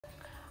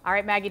All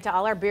right, Maggie, to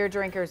all our beer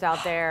drinkers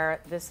out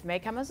there, this may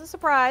come as a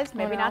surprise,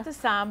 maybe not to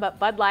some, but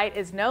Bud Light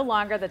is no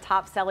longer the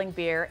top-selling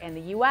beer in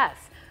the U.S.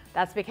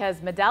 That's because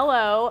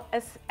Modelo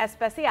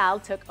Especial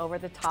took over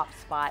the top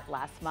spot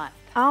last month.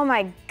 Oh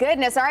my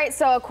goodness. All right,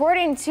 so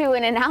according to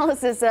an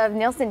analysis of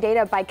Nielsen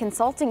data by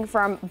consulting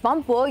firm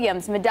Bump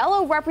Williams,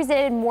 Modelo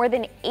represented more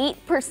than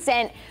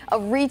 8%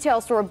 of retail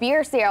store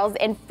beer sales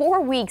in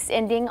 4 weeks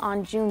ending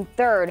on June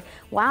 3rd.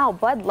 Wow,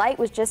 Bud Light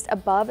was just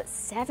above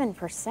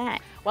 7%.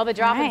 Well, the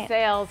drop in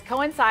sales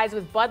coincides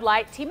with Bud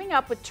Light teaming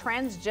up with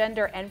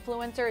transgender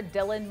influencer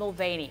Dylan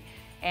Mulvaney.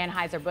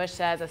 Anheuser-Busch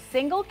says a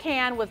single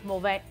can with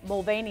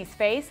Mulvaney's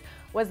face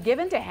was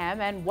given to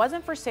him and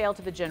wasn't for sale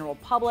to the general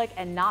public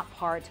and not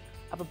part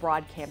of a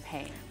broad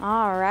campaign.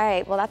 All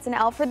right, well, that's an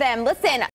L for them. Listen.